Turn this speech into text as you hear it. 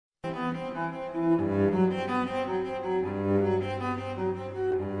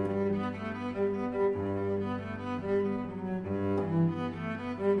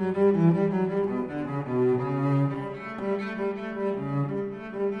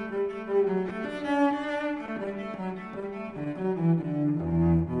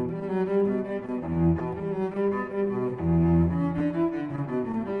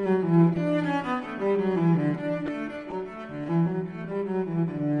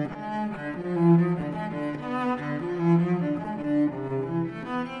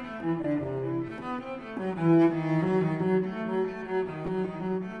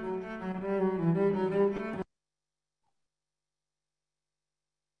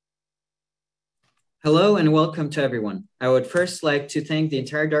Hello and welcome to everyone. I would first like to thank the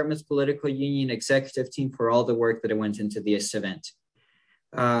entire Dartmouth Political Union executive team for all the work that went into this event.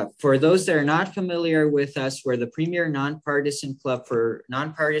 For those that are not familiar with us, we're the premier nonpartisan club for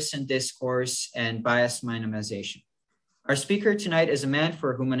nonpartisan discourse and bias minimization. Our speaker tonight is a man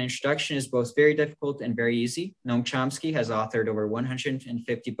for whom an introduction is both very difficult and very easy. Noam Chomsky has authored over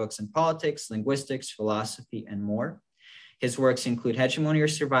 150 books in politics, linguistics, philosophy, and more. His works include Hegemony or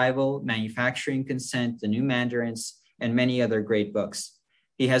Survival, Manufacturing Consent, The New Mandarins, and many other great books.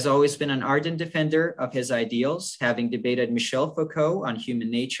 He has always been an ardent defender of his ideals, having debated Michel Foucault on human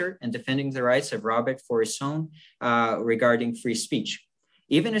nature and defending the rights of Robert Faurisson regarding free speech.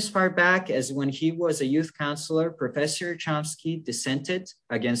 Even as far back as when he was a youth counselor, Professor Chomsky dissented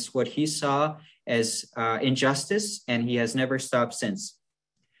against what he saw as injustice, and he has never stopped since.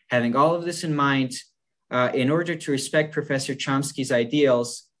 Having all of this in mind, in order to respect Professor Chomsky's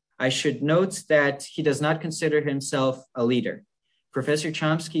ideals, I should note that he does not consider himself a leader. Professor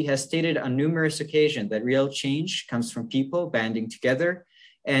Chomsky has stated on numerous occasions that real change comes from people banding together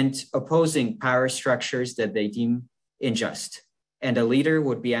and opposing power structures that they deem unjust, and a leader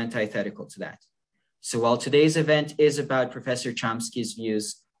would be antithetical to that. So while today's event is about Professor Chomsky's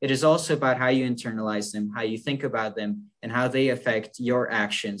views, it is also about how you internalize them, how you think about them, and how they affect your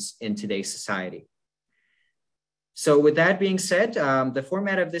actions in today's society. So with that being said, the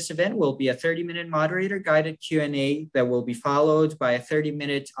format of this event will be a 30-minute moderator-guided Q&A that will be followed by a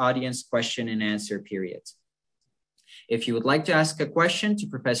 30-minute audience question and answer period. If you would like to ask a question to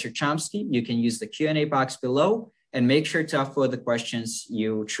Professor Chomsky, you can use the Q&A box below and make sure to upload the questions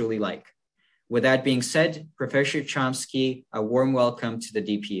you truly like. With that being said, Professor Chomsky, a warm welcome to the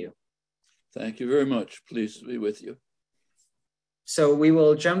DPU. Thank you very much. Pleased to be with you. So we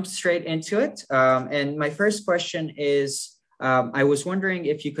will jump straight into it. And my first question is, I was wondering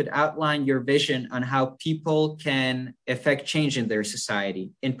if you could outline your vision on how people can effect change in their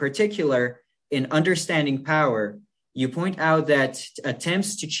society. In particular, in understanding power, you point out that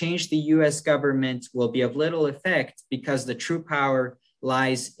attempts to change the US government will be of little effect because the true power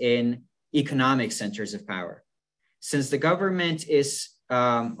lies in economic centers of power. Since the government is,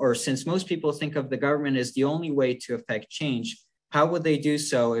 or since most people think of the government as the only way to effect change, how would they do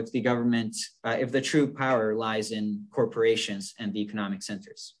so if the government, if the true power lies in corporations and the economic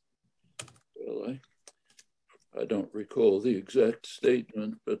centers? Well, I don't recall the exact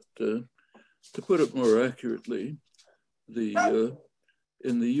statement, but to put it more accurately,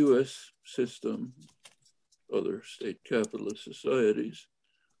 in the US system, other state capitalist societies,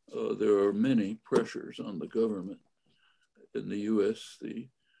 there are many pressures on the government. In the US, the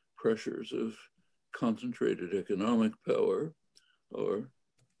pressures of concentrated economic power are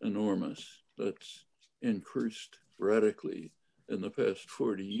enormous. That's increased radically in the past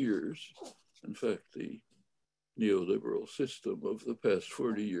 40 years. In fact, the neoliberal system of the past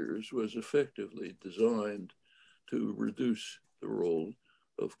 40 years was effectively designed to reduce the role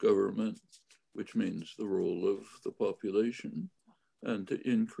of government, which means the role of the population, and to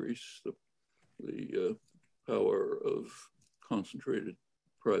increase the power of concentrated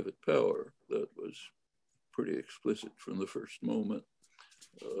private power. That was pretty explicit from the first moment.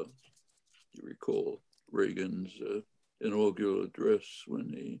 You recall Reagan's inaugural address when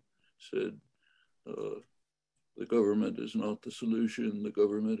he said, the government is not the solution, the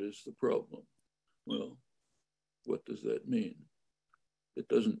government is the problem. Well, what does that mean? It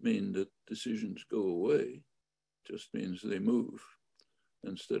doesn't mean that decisions go away, it just means they move.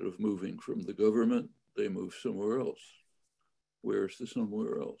 Instead of moving from the government, they move somewhere else. Where's the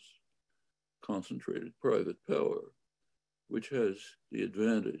somewhere else? Concentrated private power, which has the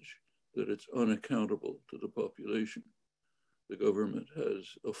advantage that it's unaccountable to the population. The government has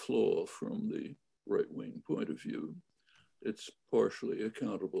a flaw from the right-wing point of view. It's partially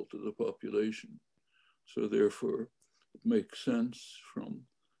accountable to the population. So therefore, it makes sense from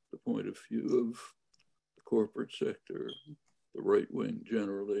the point of view of the corporate sector, the right wing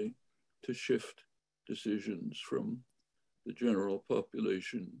generally, to shift decisions from the general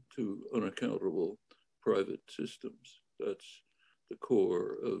population to unaccountable private systems. That's the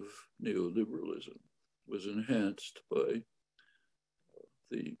core of neoliberalism, was enhanced by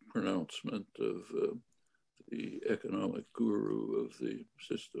the pronouncement of the economic guru of the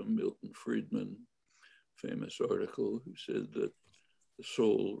system, Milton Friedman, famous article, who said that the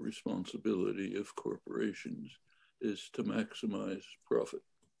sole responsibility of corporations is to maximize profit.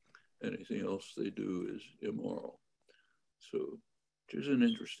 Anything else they do is immoral. So, which is an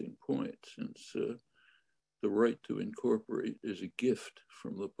interesting point, since the right to incorporate is a gift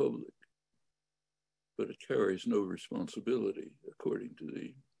from the public, but it carries no responsibility, according to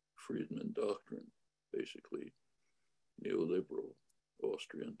the Friedman doctrine, basically neoliberal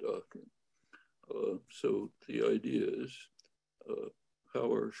Austrian doctrine. So the idea is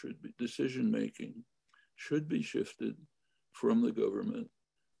power should be, decision-making should be shifted from the government,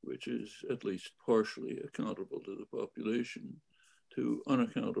 which is at least partially accountable to the population, to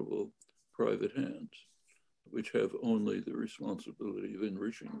unaccountable private hands, which have only the responsibility of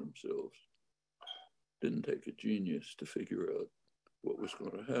enriching themselves. Didn't take a genius to figure out what was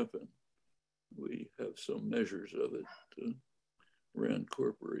going to happen. We have some measures of it. Rand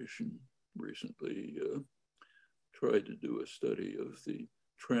Corporation recently tried to do a study of the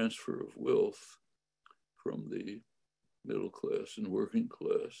transfer of wealth from the middle class and working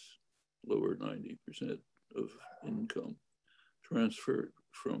class, lower 90% of income, transferred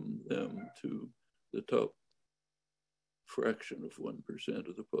from them to the top fraction of 1%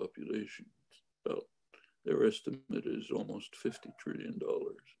 of the population. About, their estimate is almost $50 trillion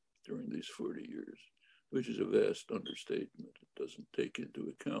during these 40 years, which is a vast understatement. It doesn't take into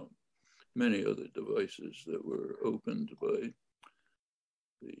account many other devices that were opened by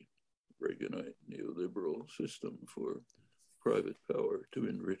the Reaganite neoliberal system for private power to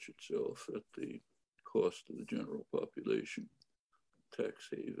enrich itself at the cost of the general population, tax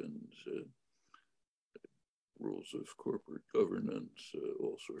havens, rules of corporate governance,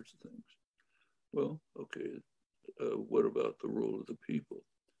 all sorts of things. Well, okay, what about the role of the people?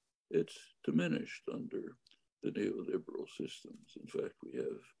 It's diminished under the neoliberal systems. In fact, we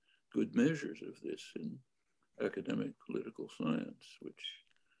have good measures of this in academic political science, which,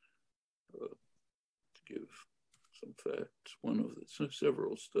 to give some facts, one of the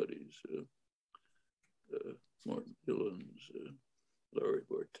several studies, Martin Gillen's, Larry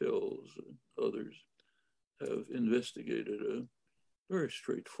Bartels, and others, have investigated a very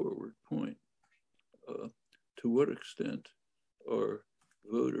straightforward point. To what extent are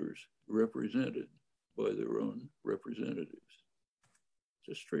voters represented by their own representatives?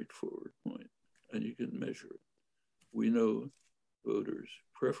 It's a straightforward point, and you can measure it. We know voters'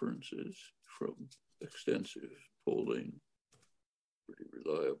 preferences from extensive polling, pretty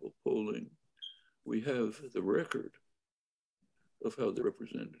reliable polling. We have the record of how the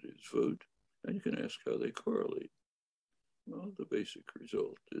representatives vote, and you can ask how they correlate. Well, the basic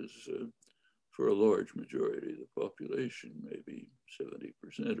result is for a large majority of the population, maybe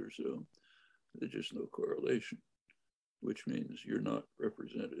 70% or so, there's just no correlation, which means you're not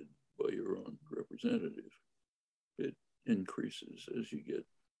represented by your own representative. It increases as you get,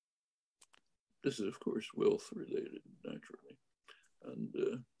 this is of course wealth related naturally,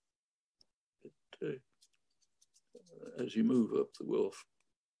 and as you move up the wealth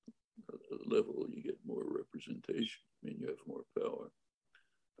level, you get more representation. I mean, you have more power.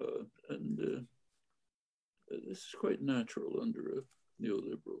 And this is quite natural under a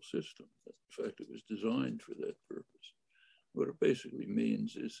neoliberal system. In fact, it was designed for that purpose. What it basically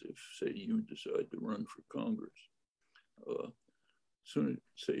means is if, say, you decide to run for Congress, soon as,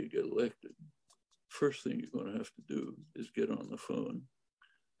 say, you get elected, first thing you're going to have to do is get on the phone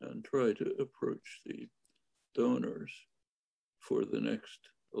and try to approach the donors for the next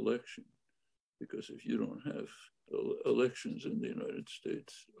election. Because if you don't have elections in the United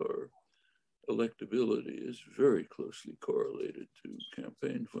States, our electability is very closely correlated to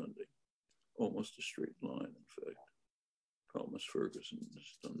campaign funding, almost a straight line, in fact. Thomas Ferguson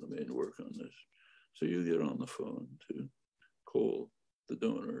has done the main work on this. So you get on the phone to call the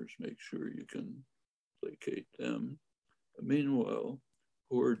donors, make sure you can placate them. Meanwhile,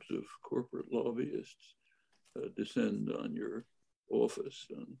 hordes of corporate lobbyists descend on your office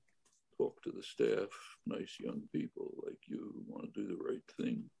and talk to the staff, nice young people like you who want to do the right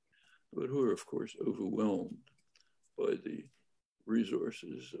thing, but who are, of course, overwhelmed by the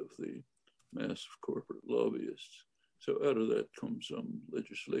resources of the mass of corporate lobbyists. So out of that comes some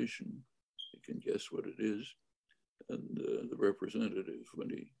legislation. You can guess what it is. And the representative, when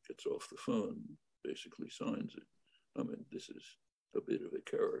he gets off the phone, basically signs it. I mean, this is a bit of a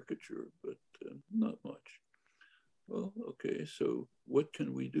caricature, but not much. Well, okay, so what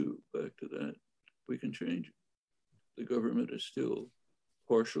can we do? Back to that, we can change it. The government is still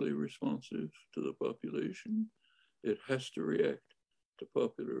partially responsive to the population. It has to react to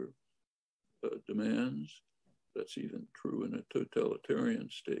popular demands. That's even true in a totalitarian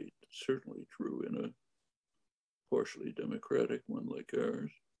state, certainly true in a partially democratic one like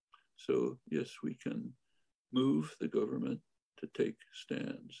ours. So yes, we can move the government to take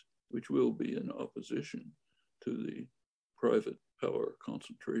stands, which will be in opposition to the private power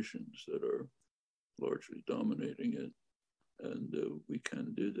concentrations that are largely dominating it. And we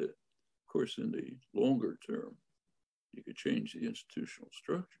can do that. Of course, in the longer term, you could change the institutional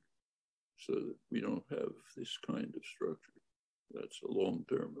structure so that we don't have this kind of structure. That's a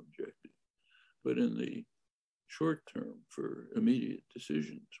long-term objective. But in the short term, for immediate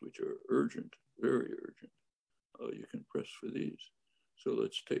decisions, which are urgent, very urgent, you can press for these. So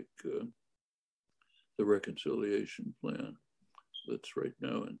let's take the reconciliation plan that's right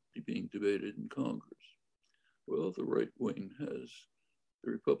now being debated in Congress. Well, the right wing has,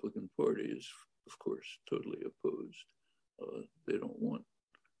 the Republican Party is, of course, totally opposed. They don't want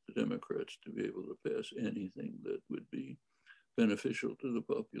the Democrats to be able to pass anything that would be beneficial to the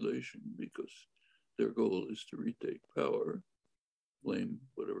population because their goal is to retake power, blame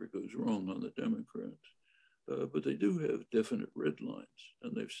whatever goes wrong on the Democrats. But they do have definite red lines,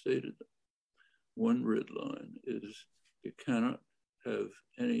 and they've stated them. One red line is you cannot have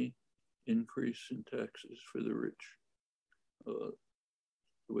any increase in taxes for the rich. The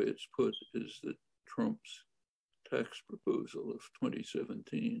way it's put is that Trump's tax proposal of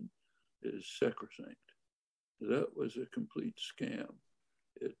 2017 is sacrosanct. That was a complete scam.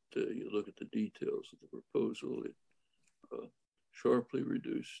 You look at the details of the proposal, it sharply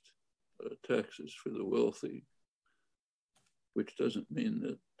reduced taxes for the wealthy, which doesn't mean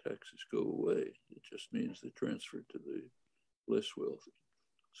that taxes go away. It just means they transfer to the less wealthy.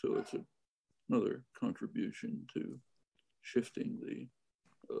 So it's another contribution to shifting the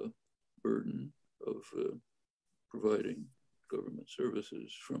burden of providing government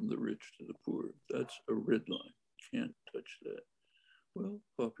services from the rich to the poor. That's a red line. Can't touch that. Well,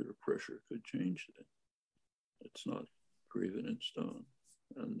 popular pressure could change that. It's not graven in stone.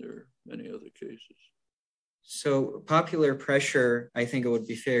 And there are many other cases. So popular pressure, I think it would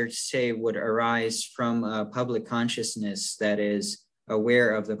be fair to say, would arise from a public consciousness that is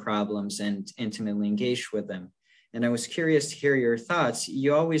aware of the problems and intimately engaged with them. And I was curious to hear your thoughts.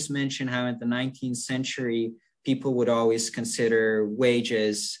 You always mention how in the 19th century, people would always consider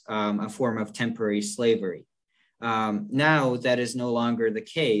wages a form of temporary slavery. Now that is no longer the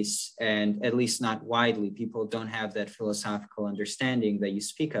case, and at least not widely. People don't have that philosophical understanding that you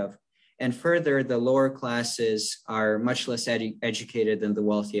speak of. And further, the lower classes are much less educated than the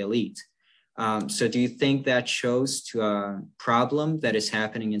wealthy elite. So do you think that shows to a problem that is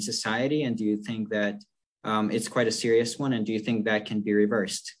happening in society? And do you think that it's quite a serious one? And do you think that can be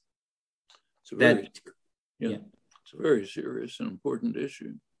reversed? It's a very serious and important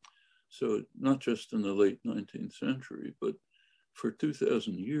issue. So not just in the late 19th century, but for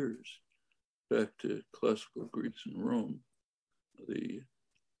 2,000 years, back to classical Greece and Rome, the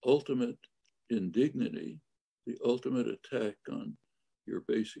ultimate indignity, the ultimate attack on your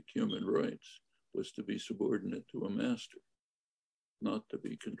basic human rights was to be subordinate to a master, not to be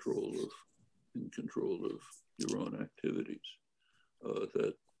in control of your own activities.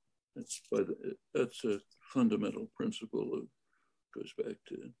 That's a fundamental principle goes back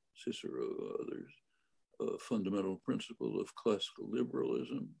to Cicero, others, a fundamental principle of classical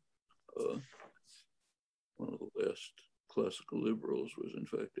liberalism. One of the last classical liberals was, in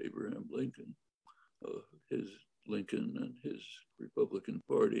fact, Abraham Lincoln. His Lincoln and his Republican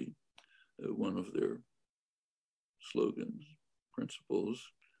Party, one of their slogans, principles,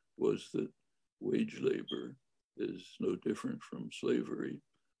 was that wage labor is no different from slavery,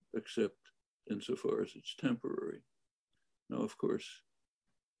 except insofar as it's temporary. Now, of course,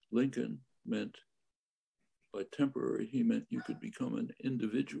 Lincoln meant, by temporary, he meant you could become an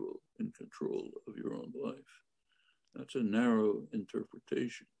individual in control of your own life. That's a narrow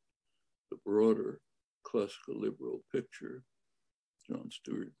interpretation. The broader classical liberal picture, John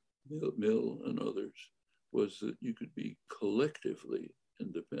Stuart Mill and others, was that you could be collectively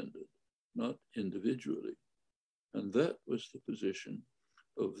independent, not individually. And that was the position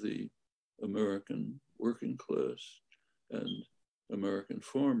of the American working class and American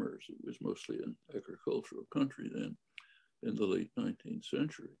farmers. It was mostly an agricultural country then in the late 19th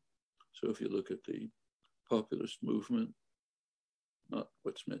century. So if you look at the populist movement, not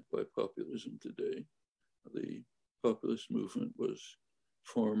what's meant by populism today, the populist movement was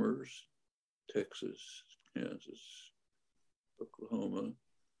farmers, Texas, Kansas, Oklahoma,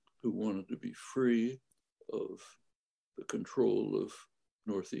 who wanted to be free of the control of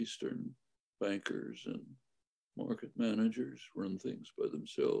Northeastern bankers and market managers, run things by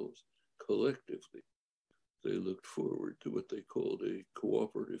themselves collectively. They looked forward to what they called a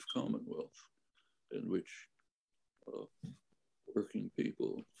cooperative commonwealth, in which working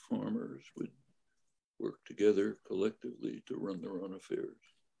people, farmers, would work together collectively to run their own affairs.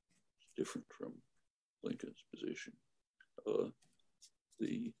 It's different from Lincoln's position.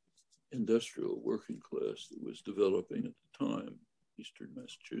 The industrial working class that was developing at the time, Eastern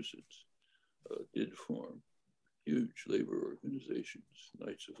Massachusetts, did form huge labor organizations,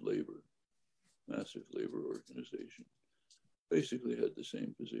 Knights of Labor, massive labor organization, basically had the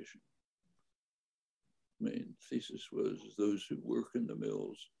same position. Main thesis was those who work in the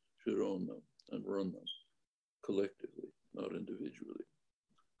mills should own them and run them collectively, not individually.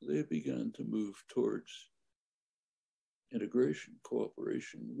 They began to move towards integration,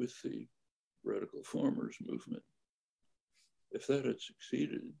 cooperation with the radical farmers movement. If that had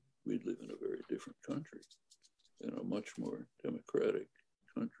succeeded, we'd live in a very different country, in a much more democratic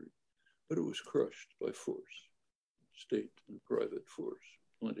country. But it was crushed by force, state and private force,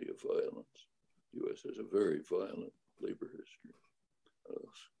 plenty of violence. The US has a very violent labor history.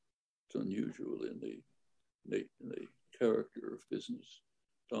 It's unusual in the character of business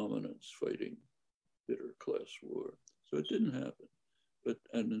dominance fighting bitter class war. So it didn't happen.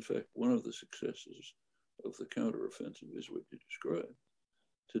 And in fact, one of the successes of the counteroffensive is what you described.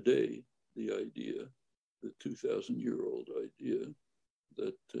 Today, the idea, the 2,000-year-old idea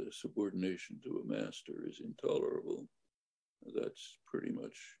that subordination to a master is intolerable, that's pretty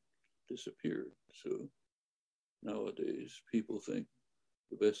much disappeared. So nowadays, people think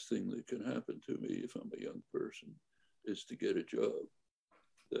the best thing that can happen to me if I'm a young person is to get a job.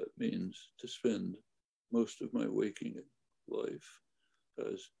 That means to spend most of my waking life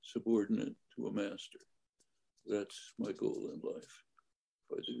as subordinate to a master. That's my goal in life.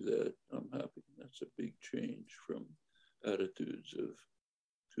 If I do that, I'm happy. That's a big change from attitudes of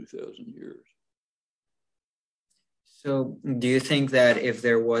 2,000 years. So do you think that if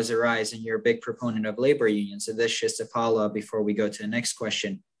there was a rise, and you're a big proponent of labor unions, so that's just a follow-up before we go to the next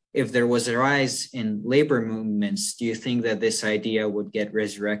question, if there was a rise in labor movements, do you think that this idea would get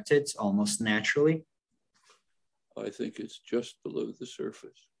resurrected almost naturally? I think it's just below the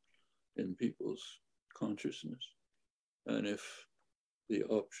surface in people's consciousness. And if the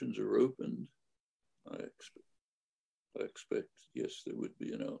options are opened, I expect, yes, there would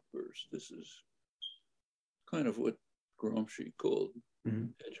be an outburst. This is kind of what Gramsci called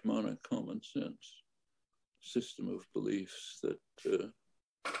hegemonic common sense, system of beliefs that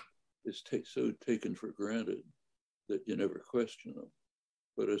is so taken for granted that you never question them.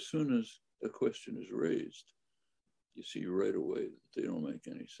 But as soon as a question is raised, you see right away that they don't make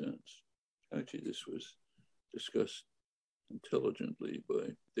any sense. Actually, this was discussed intelligently by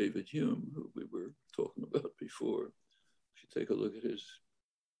David Hume, who we were talking about before. If you take a look at his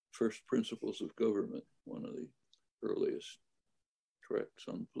First Principles of Government, one of the earliest tracts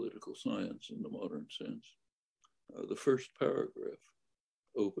on political science in the modern sense, the first paragraph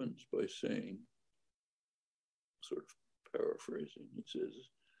opens by saying, sort of paraphrasing, he says,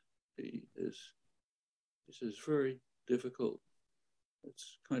 this is very difficult.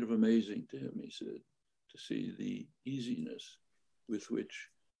 It's kind of amazing to him, he said, to see the easiness with which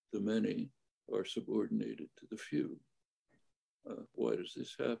the many are subordinated to the few. Why does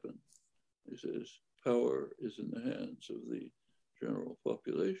this happen? He says, power is in the hands of the general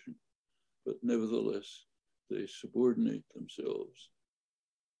population, but nevertheless, they subordinate themselves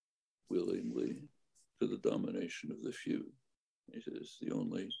willingly to the domination of the few. He says, the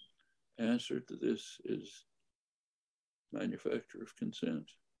only answer to this is manufacture of consent.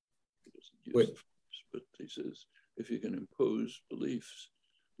 He doesn't use the force, but he says, if you can impose beliefs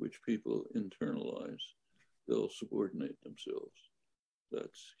which people internalize, they'll subordinate themselves.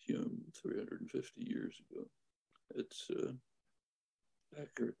 That's Hume 350 years ago. It's an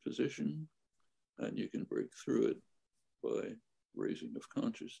accurate position, and you can break through it by raising of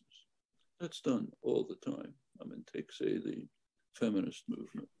consciousness. That's done all the time. I mean, take, say, the feminist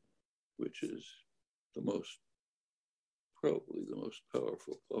movement, which is probably the most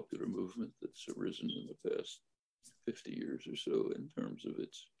powerful popular movement that's arisen in the past 50 years or so in terms of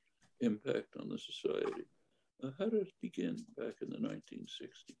its impact on the society. How did it begin back in the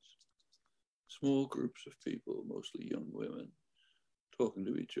 1960s? Small groups of people, mostly young women, talking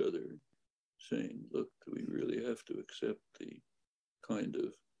to each other, saying, look, do we really have to accept the kind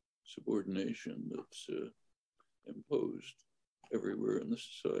of subordination that's imposed everywhere in the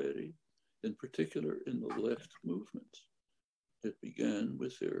society, in particular in the left movements. It began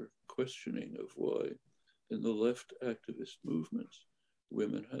with their questioning of why in the left activist movements,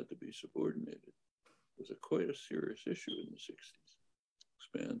 women had to be subordinated. It was quite a serious issue in the 60s,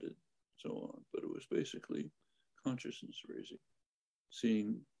 expanded, so on, but it was basically consciousness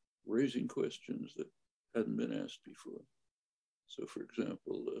raising, raising questions that hadn't been asked before. So for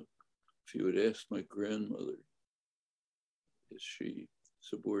example, if you had asked my grandmother, is she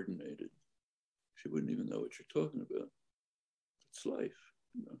subordinated? She wouldn't even know what you're talking about. It's life,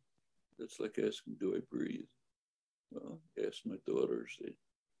 you know. That's like asking, do I breathe? Well, ask my daughters, they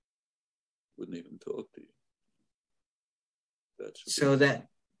wouldn't even talk to you. That's so that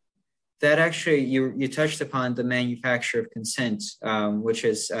actually, you touched upon the manufacture of consent, which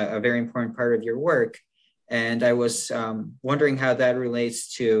is a very important part of your work. And I was wondering how that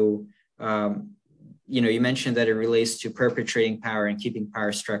relates to, you mentioned that it relates to perpetuating power and keeping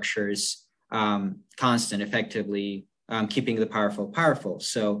power structures constant, effectively keeping the powerful powerful.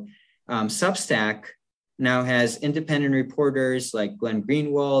 So Substack now has independent reporters like Glenn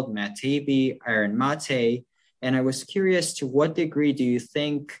Greenwald, Matt Taibbi, Aaron Mate. And I was curious, to what degree do you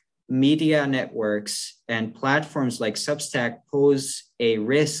think media networks and platforms like Substack pose a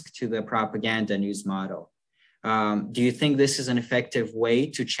risk to the propaganda news model? Do you think this is an effective way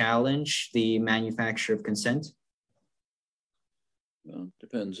to challenge the manufacture of consent? Well,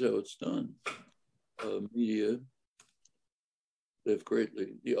 depends how it's done. Media,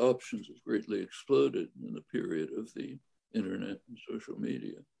 the options have greatly exploded in the period of the internet and social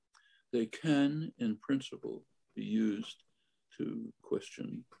media. They can, in principle, be used to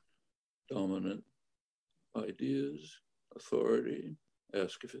question dominant ideas, authority,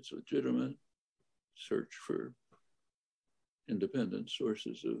 ask if it's legitimate, search for independent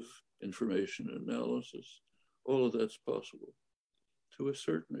sources of information and analysis. All of that's possible. To a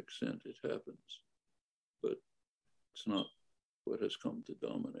certain extent, it happens, but it's not what has come to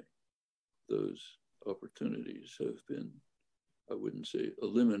dominate. Those opportunities have been, I wouldn't say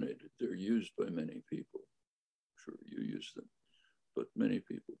eliminated. They're used by many people. Sure, you use them, but many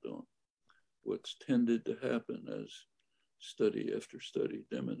people don't. What's tended to happen, as study after study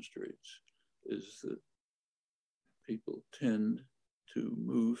demonstrates, is that people tend to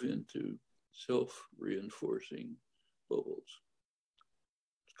move into self-reinforcing bubbles.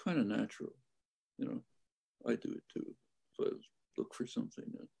 It's kind of natural. You know, I do it too. If I look for something,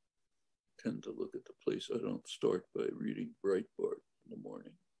 I tend to look at the place. I don't start by reading Breitbart in the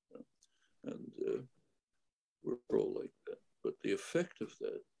morning. You know? And we're all like that. But the effect of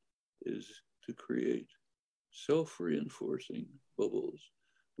that is to create self-reinforcing bubbles,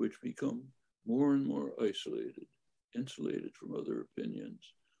 which become more and more isolated, insulated from other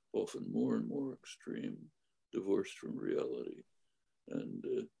opinions, often more and more extreme, divorced from reality. And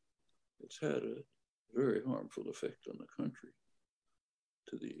it's had a very harmful effect on the country,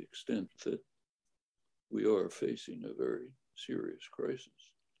 to the extent that we are facing a very serious crisis.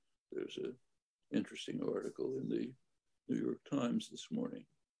 There's an interesting article in the New York Times this morning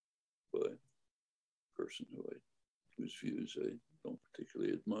by a person whose views I don't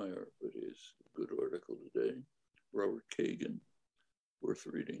particularly admire, but is a good article today, Robert Kagan, worth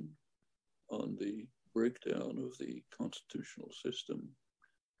reading, on the breakdown of the constitutional system,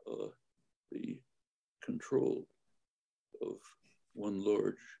 the control of one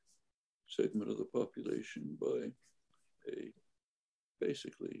large segment of the population by a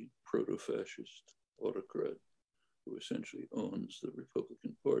basically proto-fascist autocrat who essentially owns the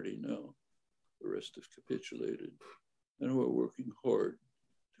Republican Party now. The rest have capitulated, and who are working hard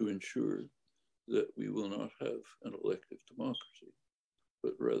to ensure that we will not have an elective democracy,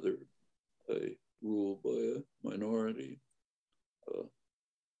 but rather a rule by a minority of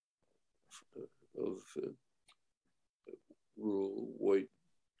rural white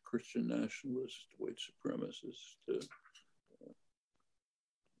Christian nationalist, white supremacist,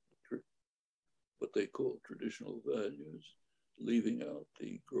 what they call traditional values, leaving out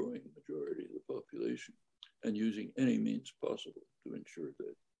the growing majority of the population and using any means possible to ensure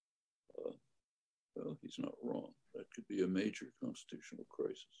that, well, he's not wrong. That could be a major constitutional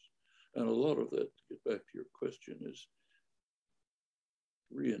crisis. And a lot of that, to get back to your question, is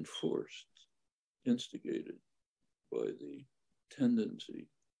reinforced, instigated by the tendency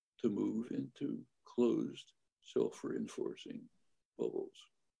to move into closed, self-reinforcing bubbles.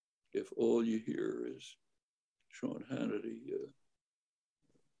 If all you hear is Sean Hannity,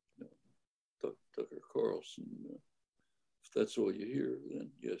 Tucker Carlson, if that's all you hear, then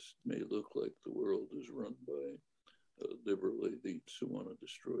yes, it may look like the world is run by liberal elites who want to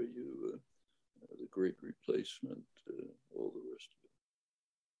destroy you the Great Replacement, all the rest of it.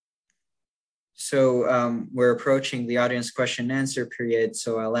 So we're approaching the audience question and answer period,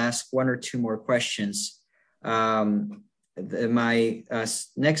 so I'll ask one or two more questions. My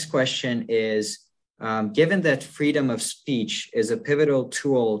next question is, given that freedom of speech is a pivotal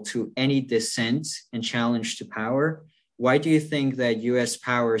tool to any dissent and challenge to power, why do you think that US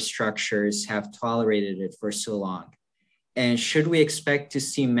power structures have tolerated it for so long? And should we expect to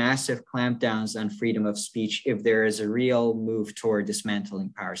see massive clampdowns on freedom of speech if there is a real move toward dismantling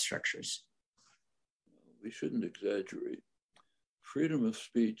power structures? We shouldn't exaggerate. Freedom of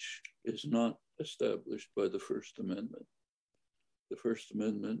speech is not established by the First Amendment. The First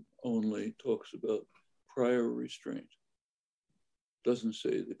Amendment only talks about prior restraint. Doesn't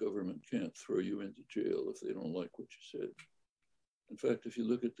say the government can't throw you into jail if they don't like what you said. In fact, if you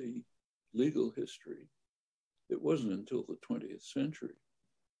look at the legal history, it wasn't until the 20th century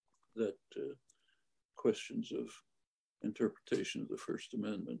that questions of interpretation of the First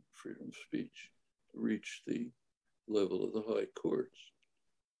Amendment, freedom of speech, reached the level of the high courts.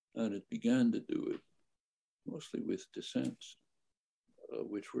 And it began to do it mostly with dissents,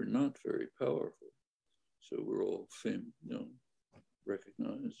 which were not very powerful. So we're all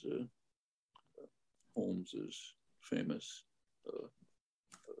recognize Holmes's famous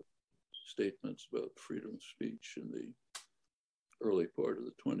statements about freedom of speech in the early part of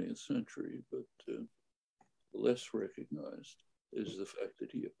the 20th century, but less recognized is the fact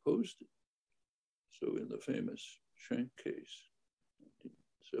that he opposed it. So in the famous Schenck case,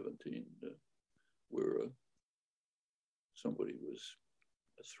 1917, where somebody was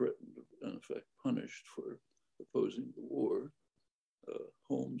threatened and in fact punished for opposing the war,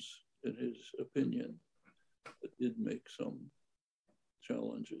 Holmes, in his opinion, did make some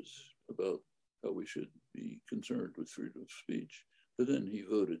challenges about how we should be concerned with freedom of speech, but then he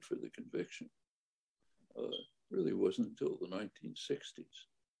voted for the conviction. Really wasn't until the 1960s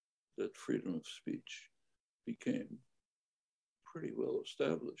that freedom of speech became pretty well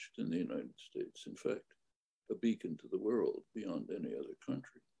established in the United States. In fact, a beacon to the world beyond any other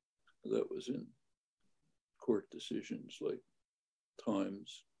country. That was in court decisions like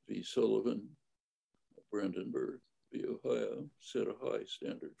Times v. Sullivan, Brandenburg v. Ohio, set a high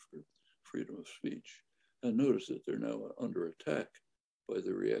standard for freedom of speech. And notice that they're now under attack by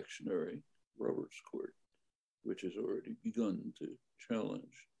the reactionary Roberts Court, which has already begun to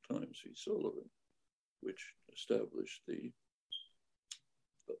challenge Times v. Sullivan, which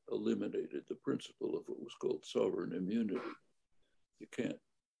eliminated the principle of what was called sovereign immunity. You can't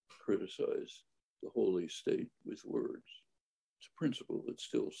criticize the holy state with words. It's a principle that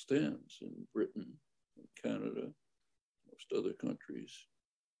still stands in Britain, in Canada, most other countries.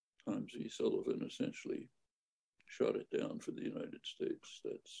 Times v. Sullivan essentially shot it down for the United States.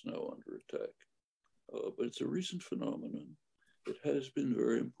 That's now under attack. But it's a recent phenomenon. It has been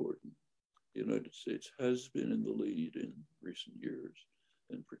very important. The United States has been in the lead in recent years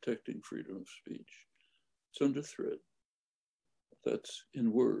in protecting freedom of speech. It's under threat. That's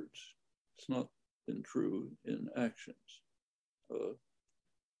in words. It's not been true in actions.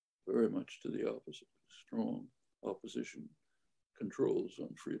 Very much to the opposite. Strong opposition controls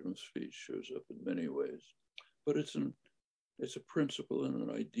on freedom of speech shows up in many ways. But it's a principle and an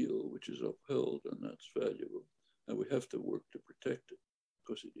ideal which is upheld, and that's valuable. And we have to work to protect it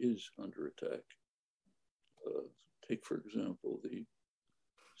because it is under attack. Take, for example, the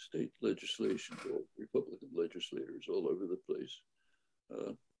state legislation, Republican legislators all over the place,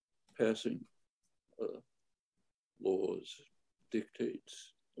 passing laws,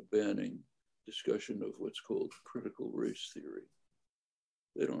 dictates, banning discussion of what's called critical race theory.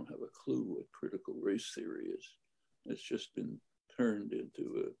 They don't have a clue what critical race theory is. It's just been turned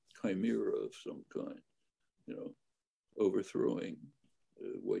into a chimera of some kind, overthrowing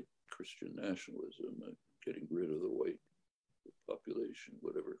white Christian nationalism, getting rid of the white population,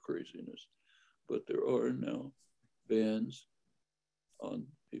 whatever craziness. But there are now bans on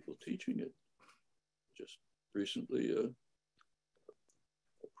people teaching it. Just recently, a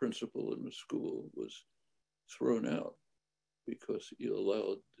principal in a school was thrown out because he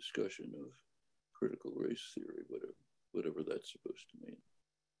allowed discussion of critical race theory, whatever that's supposed to mean.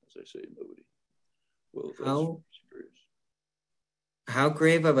 As I say, nobody. Well, that's serious. How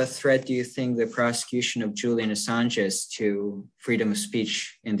grave of a threat do you think the prosecution of Julian Assange is to freedom of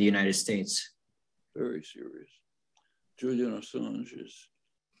speech in the United States? Very serious. Julian Assange is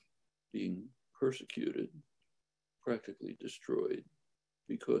being persecuted, practically destroyed,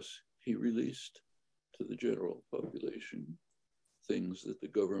 because he released to the general population things that the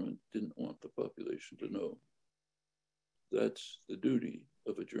government didn't want the population to know. That's the duty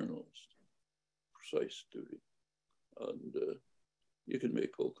of a journalist. precise duty. And you can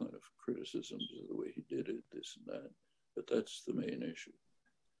make all kind of criticisms of the way he did it, this and that, but that's the main issue.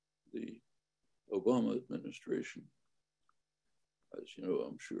 The Obama administration, as you know,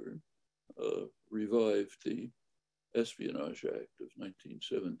 I'm sure, revived the Espionage Act of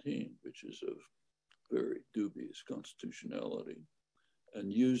 1917, which is of very dubious constitutionality,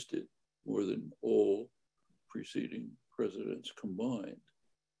 and used it more than all preceding presidents combined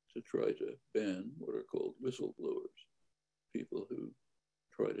to try to ban what are called whistleblowers, people who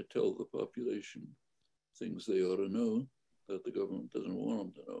try to tell the population things they ought to know that the government doesn't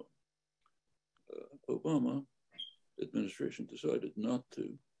want them to know. Obama administration decided not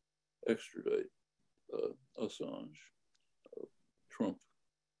to extradite Assange. Trump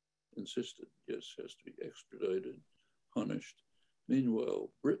insisted, yes, has to be extradited, punished. Meanwhile,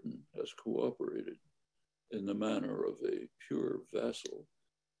 Britain has cooperated in the manner of a pure vassal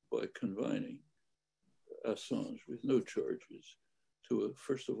by confining Assange with no charges to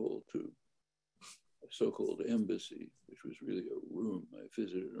first of all, to a so-called embassy, which was really a room. I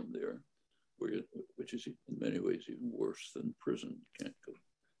visited him there, which is in many ways even worse than prison.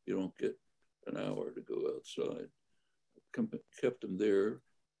 You don't get an hour to go outside. Kept him there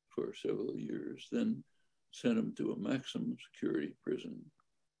for several years, then sent him to a maximum security prison,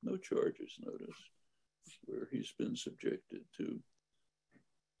 no charges, notice, where he's been subjected to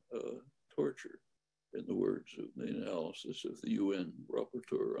torture, in the words of the analysis of the UN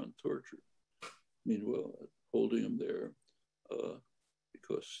Rapporteur on Torture. Meanwhile, holding him there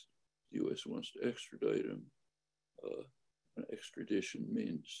because the US wants to extradite him. An extradition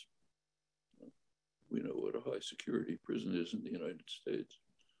means, we know what a high security prison is in the United States.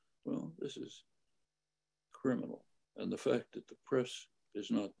 Well, this is criminal. And the fact that the press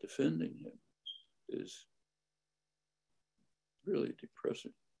is not defending him is really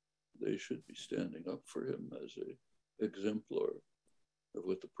depressing. They should be standing up for him as an exemplar of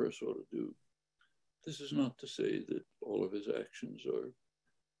what the press ought to do. This is not to say that all of his actions are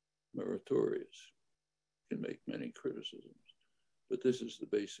meritorious. You can make many criticisms, but this is the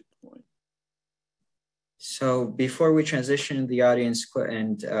basic point. So before we transition the audience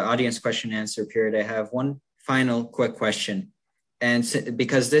audience question and answer period, I have one final quick question. And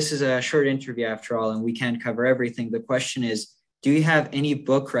because this is a short interview after all, and we can't cover everything, the question is, do you have any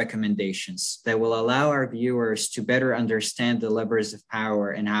book recommendations that will allow our viewers to better understand the levers of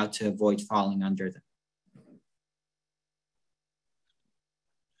power and how to avoid falling under them?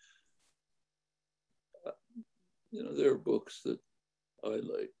 There are books that I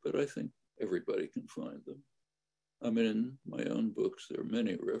like, but I think everybody can find them. I mean, in my own books, there are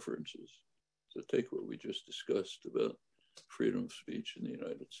many references. So take what we just discussed about freedom of speech in the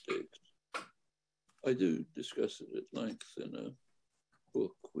United States. I do discuss it at length in a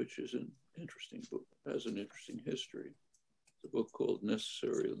book, which is an interesting book, has an interesting history. It's a book called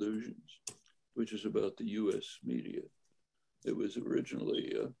Necessary Illusions, which is about the US media. It was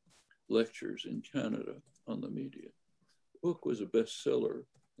originally lectures in Canada on the media. The book was a bestseller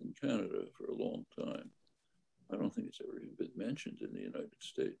in Canada for a long time. I don't think it's ever even been mentioned in the United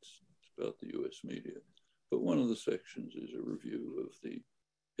States. It's about the US media. But one of the sections is a review of the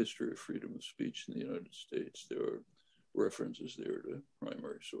history of freedom of speech in the United States. There are references there to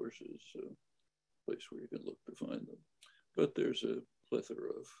primary sources, a place where you can look to find them. But there's a plethora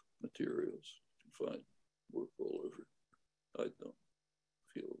of materials you can find, work all over. I don't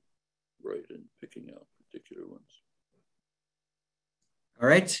feel right in picking out particular ones. All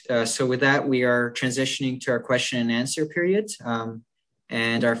right, so with that, we are transitioning to our question and answer period.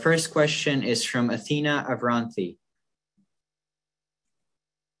 And our first question is from Athena Avranthi.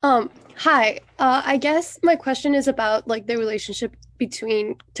 Hi, I guess my question is about the relationship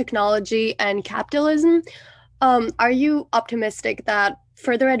between technology and capitalism. Are you optimistic that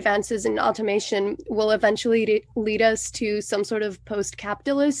further advances in automation will eventually lead us to some sort of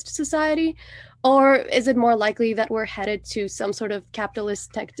post-capitalist society? Or is it more likely that we're headed to some sort of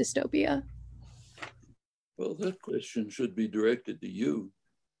capitalist tech dystopia? Well, that question should be directed to you,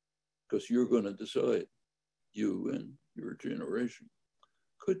 because you're going to decide, you and your generation.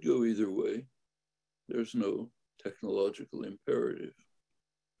 Could go either way. There's no technological imperative.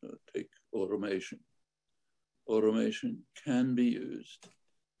 Take automation. Automation can be used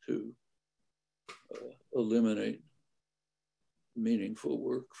to eliminate meaningful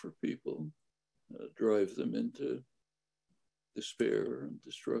work for people, drive them into despair and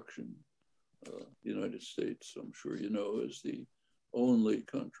destruction. The United States, I'm sure you know, is the only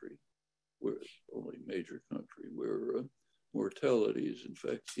major country where mortality is in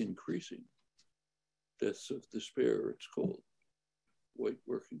fact increasing. Deaths of despair, it's called, white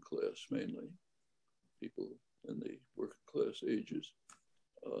working class mainly, people in the working class ages.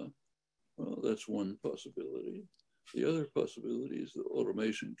 Well, that's one possibility. The other possibility is that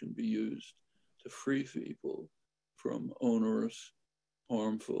automation can be used to free people from onerous,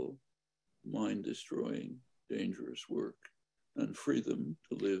 harmful, mind-destroying, dangerous work and free them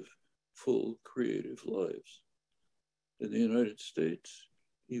to live full, creative lives. In the United States,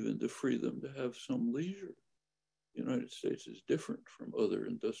 even to free them to have some leisure. The United States is different from other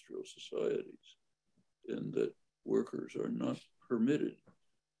industrial societies in that workers are not permitted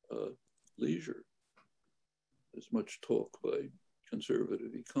leisure. There's much talk by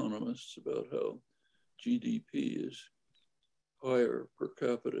conservative economists about how GDP is higher per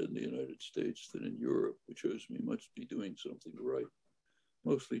capita in the United States than in Europe, which shows me must be doing something right.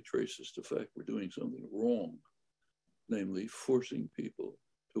 Mostly traces to the fact we're doing something wrong, namely forcing people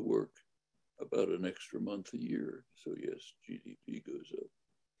to work about an extra month a year. So yes, GDP goes up.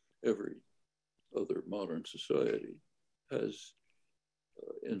 Every other modern society has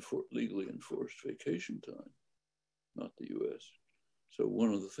legally enforced vacation time, not the US. So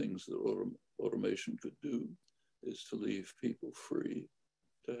one of the things that automation could do is to leave people free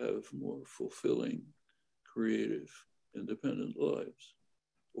to have more fulfilling, creative, independent lives.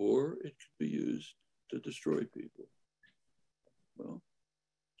 Or it could be used to destroy people. Well,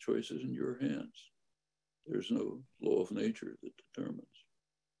 choice is in your hands. There's no law of nature that determines.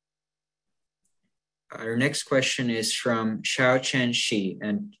 Our next question is from Xiao Chen Shi,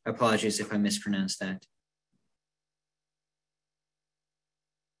 and apologies if I mispronounced that.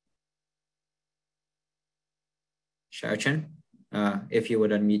 Xiao Chen, if you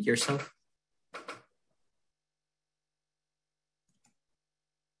would unmute yourself.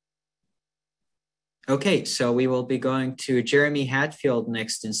 Okay, so we will be going to Jeremy Hatfield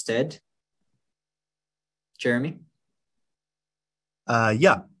next instead. Jeremy?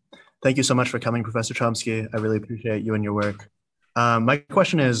 Yeah, thank you so much for coming, Professor Chomsky. I really appreciate you and your work. My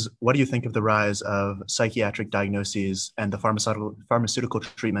question is, what do you think of the rise of psychiatric diagnoses and the pharmaceutical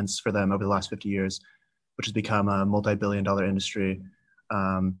treatments for them over the last 50 years, which has become a multi-billion-dollar industry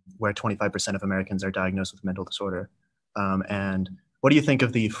where 25% of Americans are diagnosed with mental disorder? And what do you think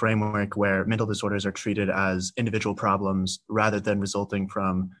of the framework where mental disorders are treated as individual problems rather than resulting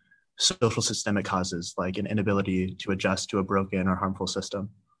from social systemic causes like an inability to adjust to a broken or harmful system?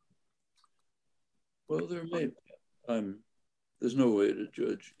 Well, there's no way to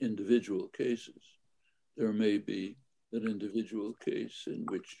judge individual cases. There may be an individual case in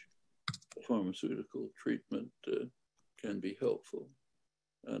which pharmaceutical treatment can be helpful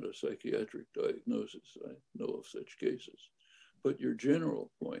and a psychiatric diagnosis. I know of such cases. But your general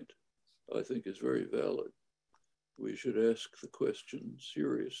point, I think, is very valid. We should ask the question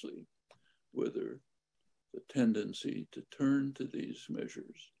seriously whether the tendency to turn to these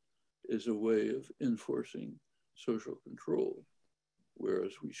measures is a way of enforcing social control,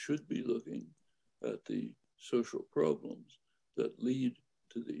 whereas we should be looking at the social problems that lead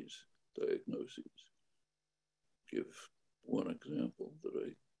to these diagnoses. Give one example that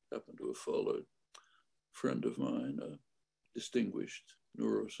I happen to have followed. A friend of mine, a distinguished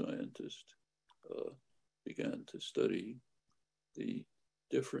neuroscientist, began to study the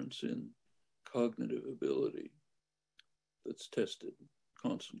difference in cognitive ability that's tested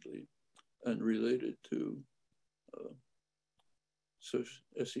constantly and related to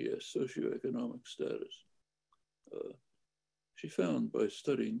SES, socioeconomic status. She found by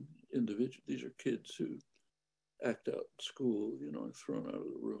studying individuals, these are kids who act out in school, thrown out of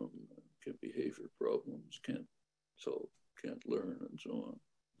the room, get behavior problems, can't solve, can't learn, and so on.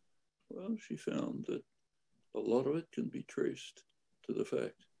 Well, she found that a lot of it can be traced to the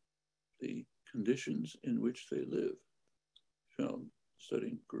fact the conditions in which they live. Found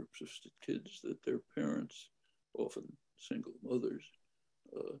studying groups of kids that their parents, often single mothers,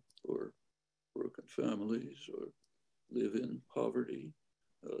 or broken families, or live in poverty.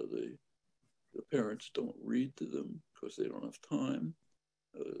 The parents don't read to them because they don't have time.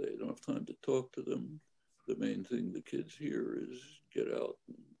 They don't have time to talk to them. The main thing the kids hear is get out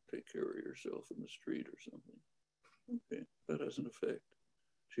and take care of yourself in the street or something. Okay, that has an effect.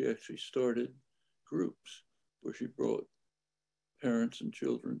 She actually started groups where she brought parents and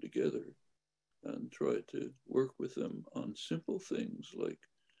children together and tried to work with them on simple things like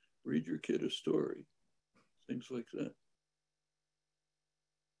read your kid a story, things like that.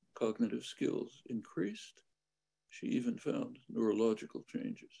 Cognitive skills increased. She even found neurological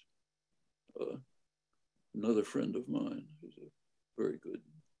changes. Another friend of mine, who's a very good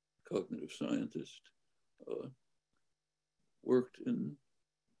cognitive scientist, worked in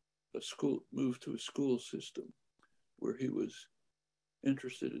a school, moved to a school system where he was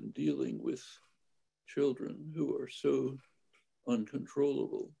interested in dealing with children who are so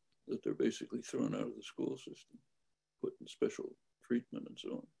uncontrollable that they're basically thrown out of the school system, put in special treatment and so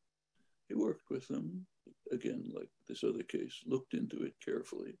on. He worked with them, again, like this other case, looked into it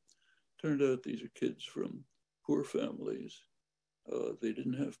carefully. Turned out these are kids from poor families. They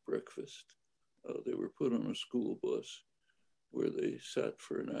didn't have breakfast. They were put on a school bus where they sat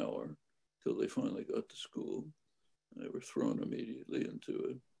for an hour till they finally got to school. And they were thrown immediately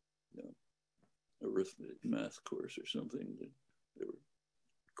into a arithmetic math course or something. They were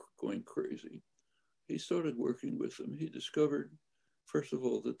going crazy. He started working with them. He discovered, first of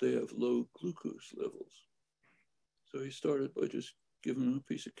all, that they have low glucose levels. So he started by just giving them a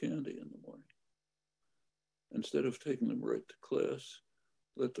piece of candy in the morning. Instead of taking them right to class,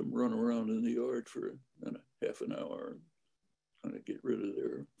 let them run around in the yard for half an hour and kind of get rid of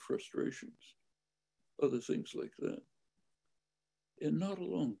their frustrations. Other things like that. In not a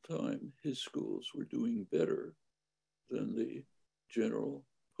long time, his schools were doing better than the general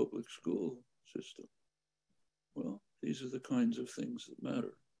public school system. Well, these are the kinds of things that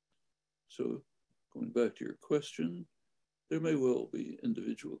matter. So going back to your question, there may well be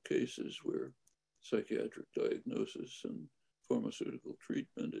individual cases where psychiatric diagnosis and pharmaceutical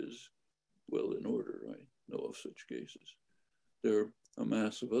treatment is well in order. I know of such cases. There are a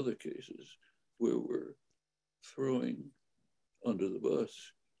mass of other cases where we're throwing under the bus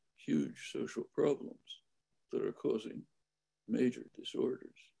huge social problems that are causing major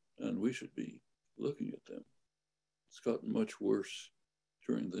disorders, and we should be looking at them. It's gotten much worse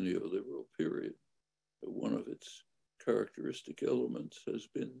during the neoliberal period. One of its characteristic elements has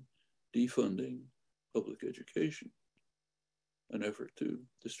been defunding public education, an effort to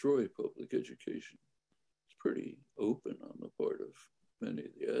destroy public education. It's pretty open on the part of many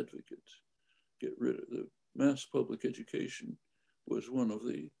of the advocates. Get rid of the mass public education was one of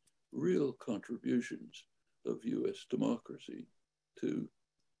the real contributions of US democracy to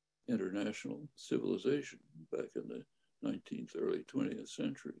international civilization back in the 19th, early 20th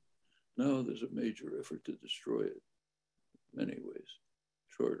century. Now there's a major effort to destroy it in many ways.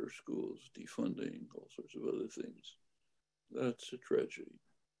 Charter schools, defunding, all sorts of other things. That's a tragedy.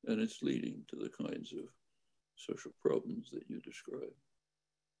 And it's leading to the kinds of social problems that you describe.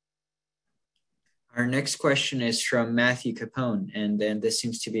 Our next question is from Matthew Capone, and then this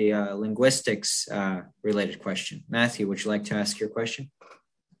seems to be a linguistics related question. Matthew, would you like to ask your question?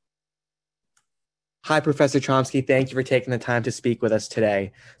 Hi, Professor Chomsky. Thank you for taking the time to speak with us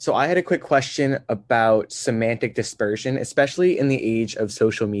today. So I had a quick question about semantic dispersion, especially in the age of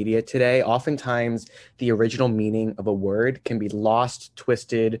social media today. Oftentimes, the original meaning of a word can be lost,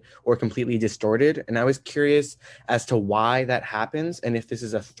 twisted, or completely distorted. And I was curious as to why that happens and if this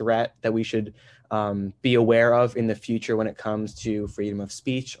is a threat that we should be aware of in the future when it comes to freedom of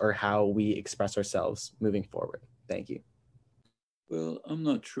speech or how we express ourselves moving forward. Thank you. Well, I'm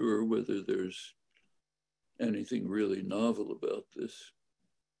not sure whether there's anything really novel about this.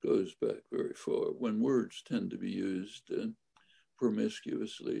 Goes back very far. When words tend to be used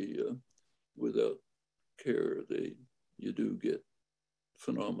promiscuously without care, you do get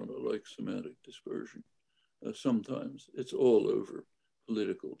phenomena like semantic dispersion. Sometimes it's all over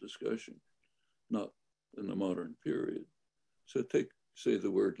political discussion, not in the modern period. So say the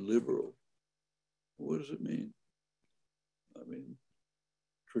word liberal. What does it mean? I mean,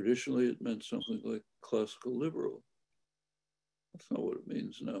 traditionally, it meant something like classical liberal. That's not what it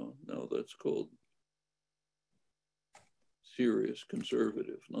means now. Now that's called serious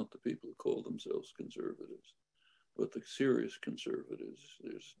conservative, not the people who call themselves conservatives, but the serious conservatives.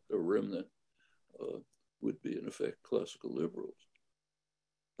 There's a remnant would be, in effect, classical liberals.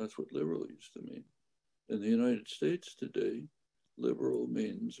 That's what liberal used to mean. In the United States today, liberal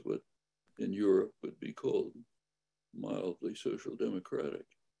means what in Europe would be called mildly social democratic.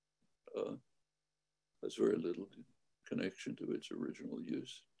 Has very little connection to its original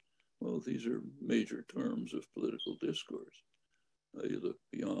use. Well, these are major terms of political discourse. You look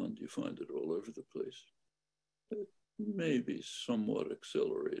beyond, you find it all over the place. It may be somewhat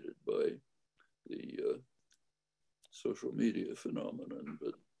accelerated by the social media phenomenon,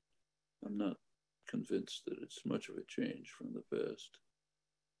 but I'm not convinced that it's much of a change from the past.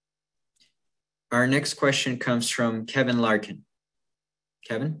 Our next question comes from Kevin Larkin.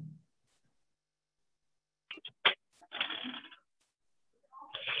 Kevin?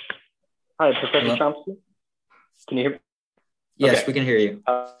 Hi, Professor Chomsky. Can you hear me? Yes, okay. We can hear you.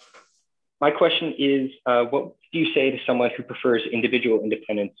 My question is, what do you say to someone who prefers individual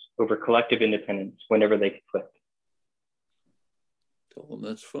independence over collective independence whenever they conflict? Tell them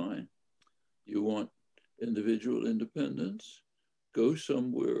that's fine. You want individual independence? Go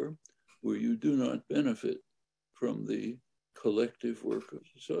somewhere where you do not benefit from the collective work of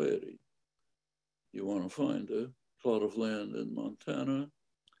society. You want to find a plot of land in Montana,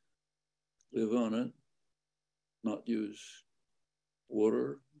 live on it, not use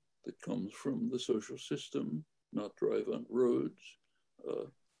water that comes from the social system, not drive on roads,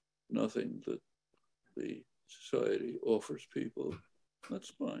 nothing that the society offers people, that's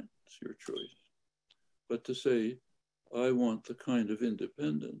fine, it's your choice. But to say, I want the kind of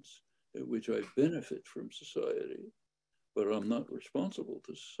independence at which I benefit from society, but I'm not responsible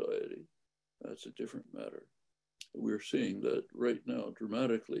to society, that's a different matter. We're seeing that right now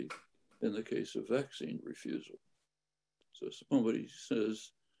dramatically in the case of vaccine refusal. So somebody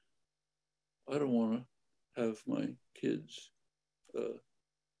says, I don't want to have my kids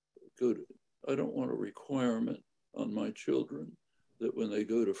I don't want a requirement on my children that when they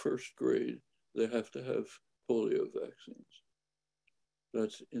go to first grade, they have to have polio vaccines.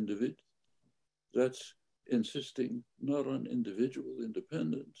 That's insisting not on individual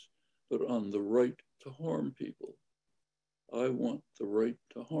independence, but on the right to harm people. I want the right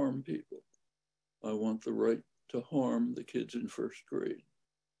to harm people. I want the right to harm the kids in first grade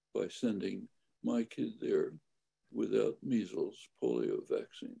by sending my kid there without measles, polio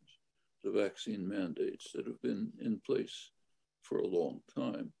vaccines, the vaccine mandates that have been in place for a long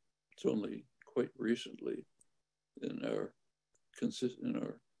time. It's only quite recently in our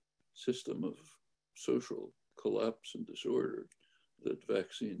system of social collapse and disorder that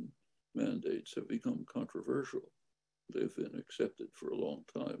vaccine mandates have become controversial. They've been accepted for a long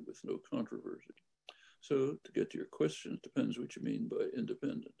time with no controversy. So to get to your question, it depends what you mean by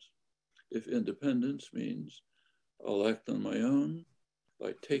independence. If independence means I'll act on my own,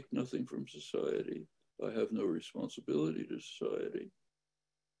 I take nothing from society, I have no responsibility to society,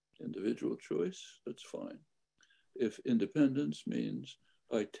 individual choice, that's fine. If independence means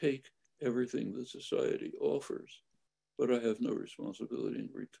I take everything that society offers, but I have no responsibility in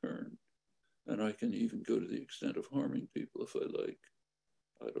return, and I can even go to the extent of harming people if I like,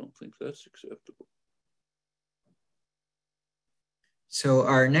 I don't think that's acceptable. So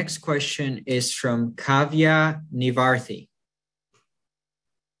our next question is from Kavya Nivarthi.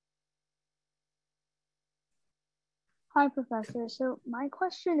 Hi, Professor. So my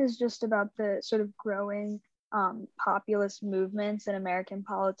question is just about the sort of growing populist movements in American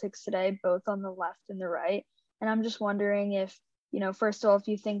politics today, both on the left and the right. And I'm just wondering if, first of all, if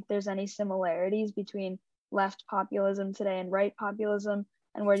you think there's any similarities between left populism today and right populism,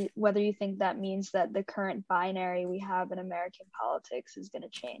 and whether you think that means that the current binary we have in American politics is going to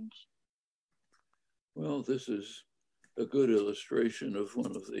change. Well, this is a good illustration of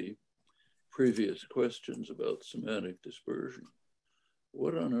one of the previous questions about semantic dispersion.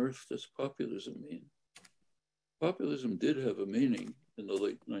 What on earth does populism mean? Populism did have a meaning in the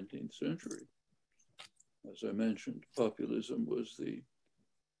late 19th century. As I mentioned, populism was a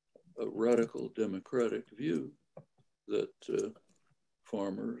radical democratic view that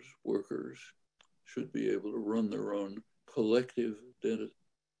farmers, workers should be able to run their own collective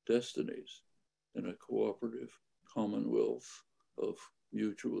destinies in a cooperative commonwealth of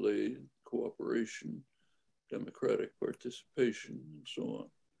mutual aid, cooperation, democratic participation, and so on.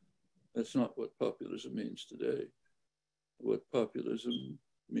 That's not what populism means today. What populism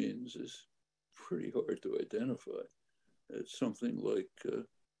means is pretty hard to identify. It's something like,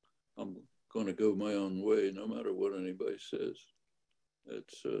 I'm going to go my own way no matter what anybody says.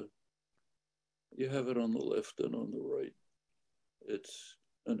 It's, you have it on the left and on the right. It's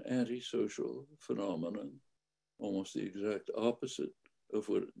an antisocial phenomenon, almost the exact opposite of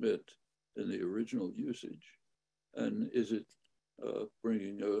what it meant in the original usage. And is it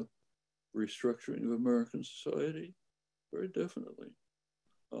bringing a restructuring of American society? Very definitely.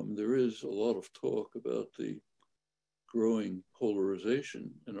 There is a lot of talk about the growing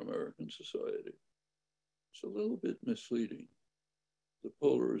polarization in American society. It's a little bit misleading. The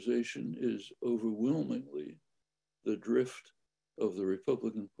polarization is overwhelmingly the drift of the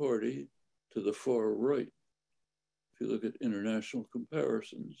Republican Party to the far right. If you look at international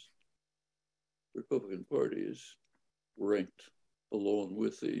comparisons, the Republican Party is ranked along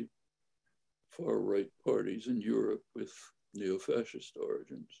with the far right parties in Europe with neo-fascist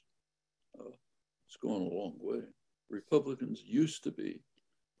origins. It's gone a long way. Republicans used to be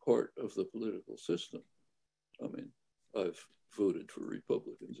part of the political system. I mean, I've voted for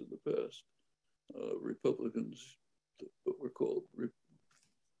Republicans in the past. Republicans, what were called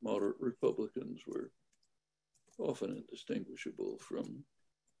moderate Republicans, were often indistinguishable from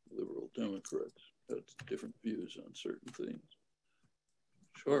liberal Democrats, had different views on certain things.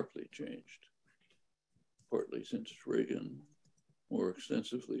 Sharply changed, partly since Reagan, more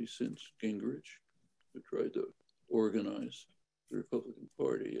extensively since Gingrich, who tried to organize the Republican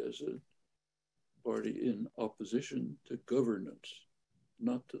Party as a party in opposition to governance,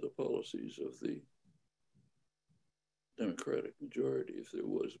 not to the policies of the Democratic majority, if there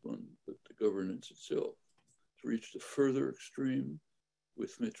was one, but the governance itself. It's reached a further extreme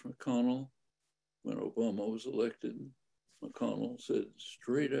with Mitch McConnell. When Obama was elected, McConnell said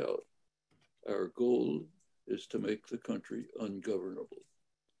straight out, our goal is to make the country ungovernable,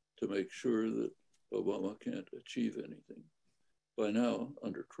 to make sure that Obama can't achieve anything. By now,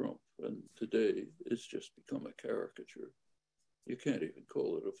 under Trump, and today, it's just become a caricature. You can't even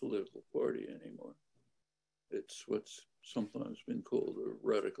call it a political party anymore. It's what's sometimes been called a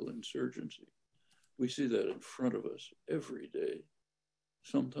radical insurgency. We see that in front of us every day.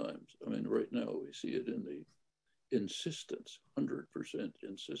 Sometimes, I mean, right now we see it in the insistence, 100%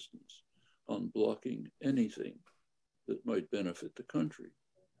 insistence on blocking anything that might benefit the country.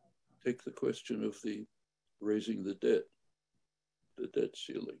 Take the question of the raising the debt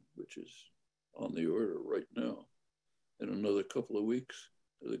ceiling, which is on the order right now. In another couple of weeks,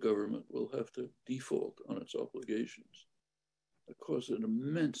 the government will have to default on its obligations. It causes an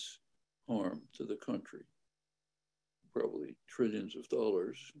immense harm to the country, probably trillions of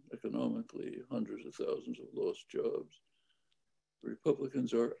dollars economically, hundreds of thousands of lost jobs.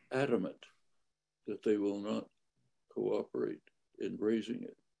 Republicans are adamant that they will not cooperate in raising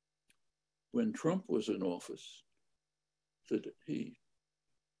it. When Trump was in office, that he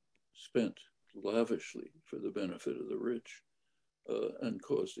spent lavishly for the benefit of the rich and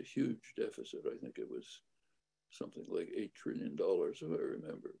caused a huge deficit. I think it was something like $8 trillion, if I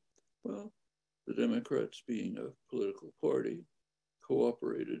remember. Well, the Democrats, being a political party,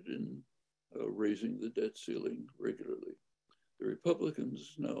 cooperated in raising the debt ceiling regularly. The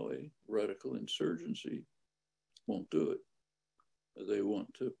Republicans, now a radical insurgency, won't do it. They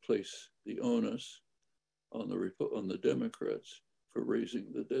want to place the onus on the Democrats for raising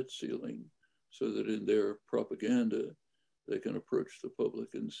the debt ceiling so that in their propaganda, they can approach the public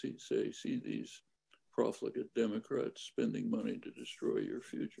and see these profligate Democrats spending money to destroy your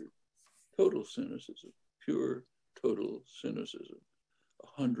future. Total cynicism, pure total cynicism,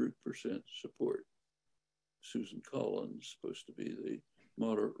 100% support. Susan Collins, supposed to be the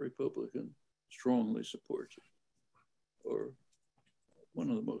moderate Republican, strongly supports it. Or one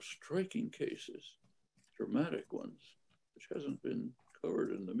of the most striking cases, dramatic ones, which hasn't been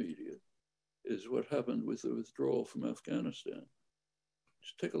covered in the media, is what happened with the withdrawal from Afghanistan.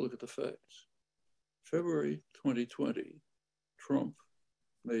 Just take a look at the facts. February 2020, Trump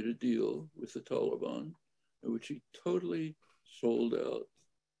made a deal with the Taliban in which he totally sold out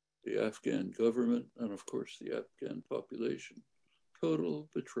the Afghan government and, of course, the Afghan population. Total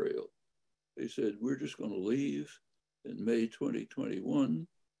betrayal. They said, we're just going to leave in May 2021,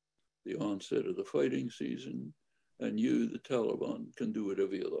 the onset of the fighting season, and you, the Taliban, can do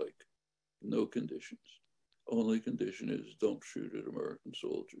whatever you like. No conditions. Only condition is don't shoot at American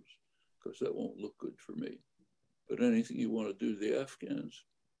soldiers, because that won't look good for me. But anything you want to do to the Afghans,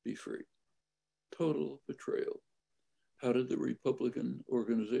 be free. Total betrayal. How did the Republican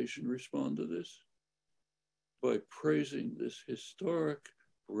organization respond to this? By praising this historic,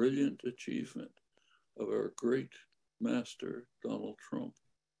 brilliant achievement of our great master, Donald Trump.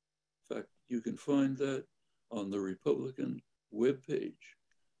 In fact, you can find that on the Republican webpage,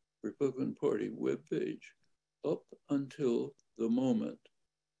 Republican Party webpage, up until the moment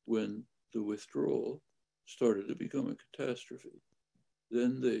when the withdrawal started to become a catastrophe.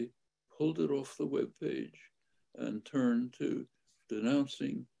 Then they pulled it off the webpage and turned to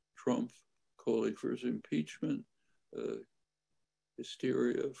denouncing Trump, calling for his impeachment,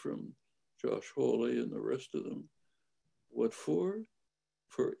 hysteria from Josh Hawley and the rest of them. What for?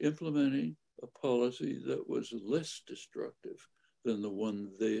 For implementing a policy that was less destructive than the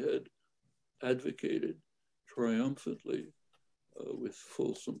one they had advocated triumphantly with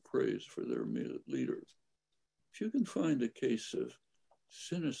fulsome praise for their leader. If you can find a case of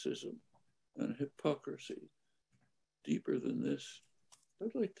cynicism and hypocrisy deeper than this,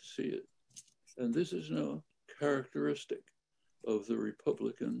 I'd like to see it. And this is now characteristic of the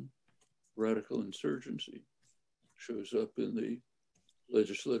Republican radical insurgency. Shows up in the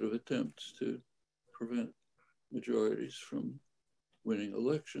legislative attempts to prevent majorities from winning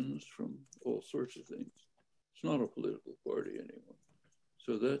elections, from all sorts of things. It's not a political party anymore.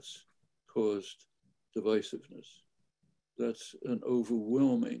 So that's caused divisiveness. That's an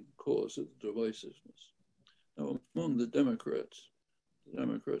overwhelming cause of divisiveness. Now, among the Democrats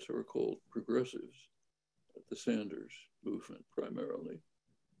who are called progressives, the Sanders movement primarily,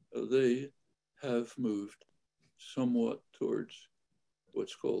 they have moved somewhat towards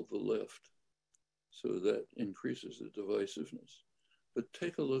what's called the left. So that increases the divisiveness. But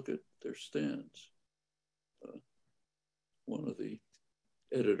take a look at their stands. One of the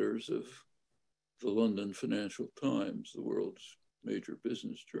editors of the London Financial Times, the world's major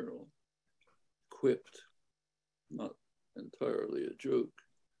business journal, quipped, not entirely a joke,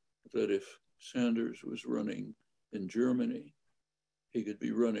 that if Sanders was running in Germany, he could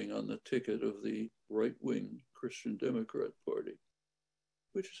be running on the ticket of the right-wing Christian Democrat Party,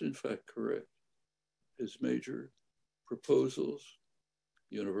 which is in fact correct. His major proposals,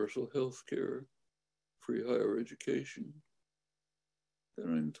 universal health care, free higher education, they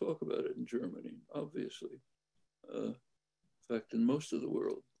don't even talk about it in Germany, obviously. In fact, in most of the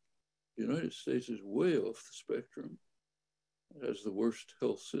world, the United States is way off the spectrum. It has the worst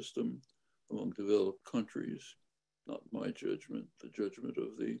health system among developed countries, not my judgment, the judgment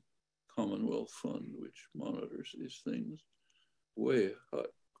of the Commonwealth Fund, which monitors these things, way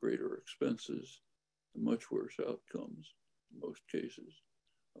greater expenses, and much worse outcomes in most cases,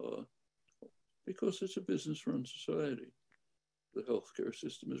 because it's a business-run society. The healthcare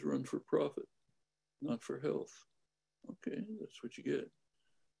system is run for profit, not for health. Okay, that's what you get.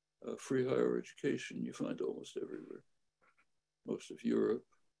 Free higher education you find almost everywhere. Most of Europe,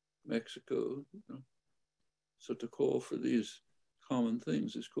 Mexico. So to call for these common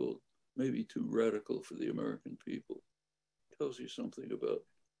things is called maybe too radical for the American people. It tells you something about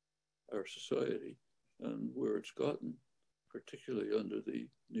our society and where it's gotten, particularly under the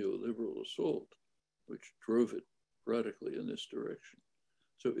neoliberal assault, which drove it radically in this direction.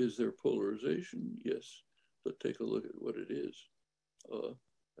 So is there polarization? Yes, but take a look at what it is.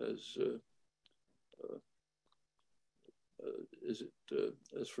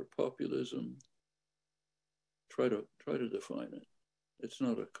 As for populism, try to define it. It's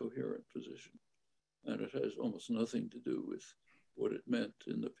not a coherent position, and it has almost nothing to do with what it meant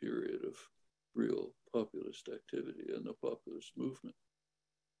in the period of real populist activity and the populist movement.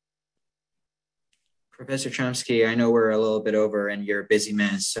 Professor Chomsky, I know we're a little bit over and you're a busy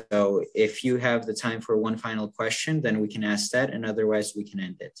man. So if you have the time for one final question, then we can ask that, and otherwise we can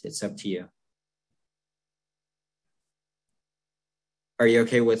end it. It's up to you. Are you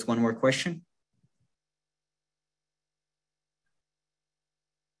okay with one more question?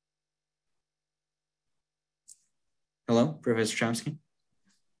 Hello, Professor Chomsky?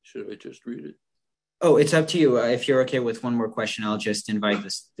 Should I just read it? Oh, it's up to you. If you're okay with one more question, I'll just invite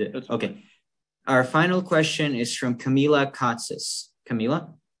this. Okay. Fine. Our final question is from Camila Katzis.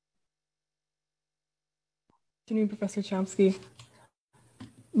 Camila? Good afternoon, Professor Chomsky.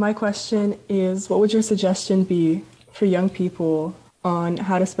 My question is, what would your suggestion be for young people on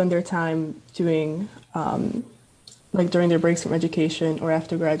how to spend their time doing, like during their breaks from education or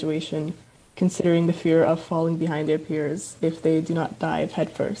after graduation, considering the fear of falling behind their peers if they do not dive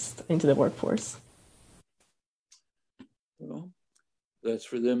headfirst into the workforce? Well, that's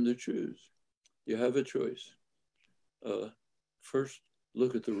for them to choose. You have a choice. First,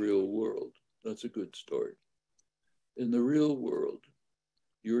 look at the real world. That's a good start. In the real world,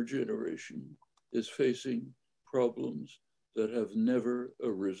 your generation is facing problems that have never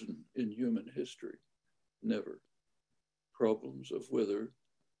arisen in human history. Never. Problems of whether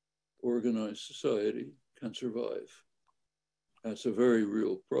organized society can survive. That's a very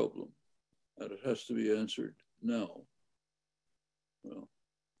real problem, and it has to be answered now. Well,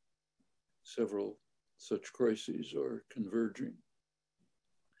 several such crises are converging.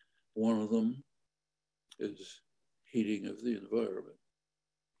 One of them is heating of the environment.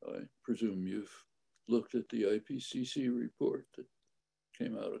 I presume you've looked at the IPCC report that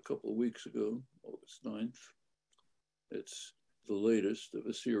came out a couple of weeks ago, August 9th. It's the latest of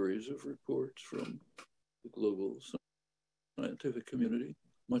a series of reports from the global scientific community,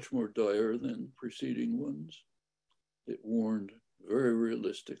 much more dire than preceding ones. It warned very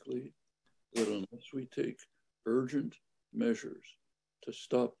realistically that unless we take urgent measures to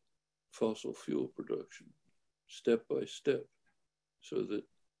stop fossil fuel production step by step, so that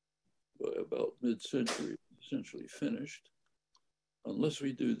by about mid-century, essentially finished, unless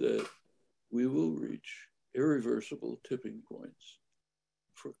we do that, we will reach irreversible tipping points,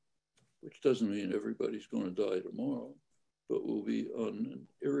 which doesn't mean everybody's going to die tomorrow, but we'll be on an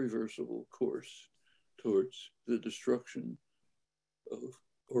irreversible course towards the destruction of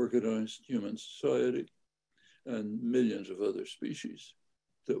organized human society and millions of other species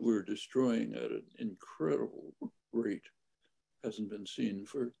that we're destroying at an incredible rate. Hasn't been seen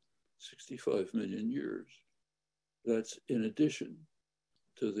for 65 million years. That's in addition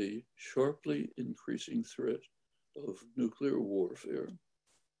to the sharply increasing threat of nuclear warfare,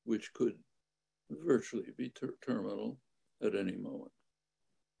 which could virtually be terminal at any moment.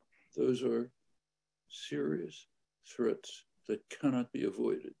 Those are serious threats that cannot be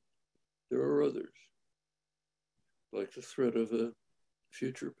avoided. There are others, like the threat of a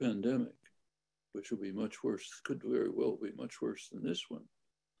future pandemic, which will be much worse, could very well be much worse than this one.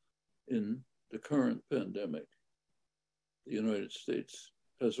 In the current pandemic, the United States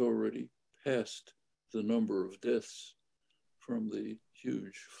has already passed the number of deaths from the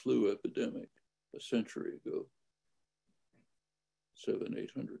huge flu epidemic a century ago.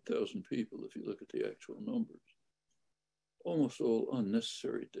 800,000 people, if you look at the actual numbers. Almost all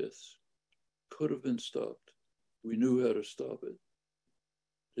unnecessary deaths could have been stopped. We knew how to stop it,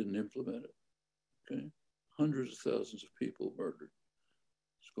 didn't implement it. Okay? Hundreds of thousands of people murdered.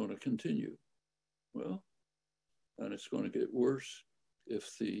 It's going to continue. Well, and it's going to get worse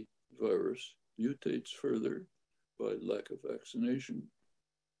if the virus mutates further by lack of vaccination.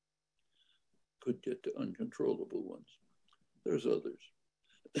 Could get to uncontrollable ones. There's others.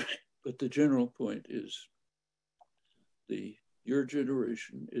 But the general point is your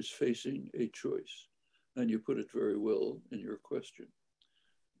generation is facing a choice, and you put it very well in your question.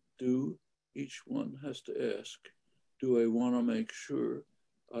 Each one has to ask, do I want to make sure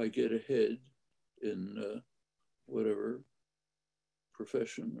I get ahead in whatever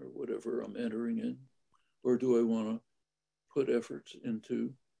profession or whatever I'm entering in, or do I want to put efforts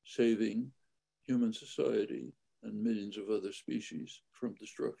into saving human society and millions of other species from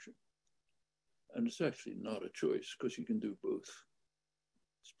destruction? And it's actually not a choice, because you can do both.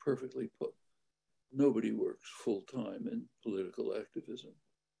 It's perfectly nobody works full-time in political activism,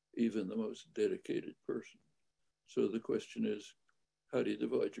 even the most dedicated person. So the question is, how do you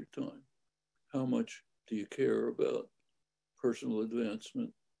divide your time? How much do you care about personal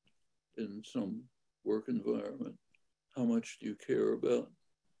advancement in some work environment? How much do you care about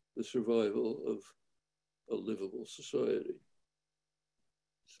the survival of a livable society?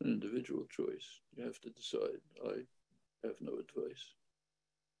 It's an individual choice. You have to decide. I have no advice.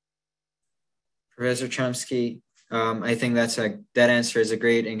 Professor Chomsky, I think that answer is a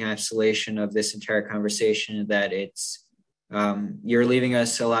great encapsulation of this entire conversation, that it's you're leaving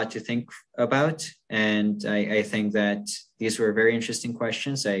us a lot to think about. And I think that these were very interesting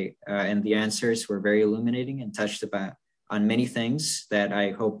questions. And the answers were very illuminating and touched on many things that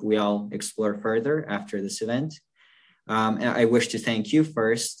I hope we all explore further after this event. And I wish to thank you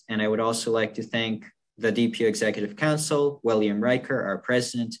first, and I would also like to thank the DPU Executive Council, William Riker, our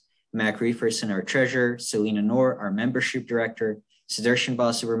president, Mac Reeferson, our treasurer, Selena Noor, our membership director, Sudarshan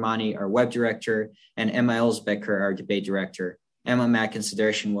Balasubramani, our web director, and Emma Elsbecker, our debate director. Emma, Mac, and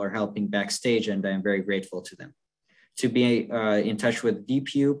Sudarshan were helping backstage, and I'm very grateful to them. To be in touch with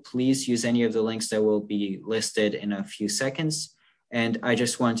DPU, please use any of the links that will be listed in a few seconds. And I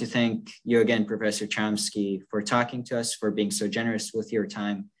just want to thank you again, Professor Chomsky, for talking to us, for being so generous with your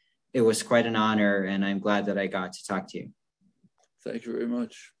time. It was quite an honor, and I'm glad that I got to talk to you. Thank you very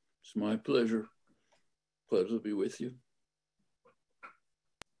much. It's my pleasure. Pleasure to be with you.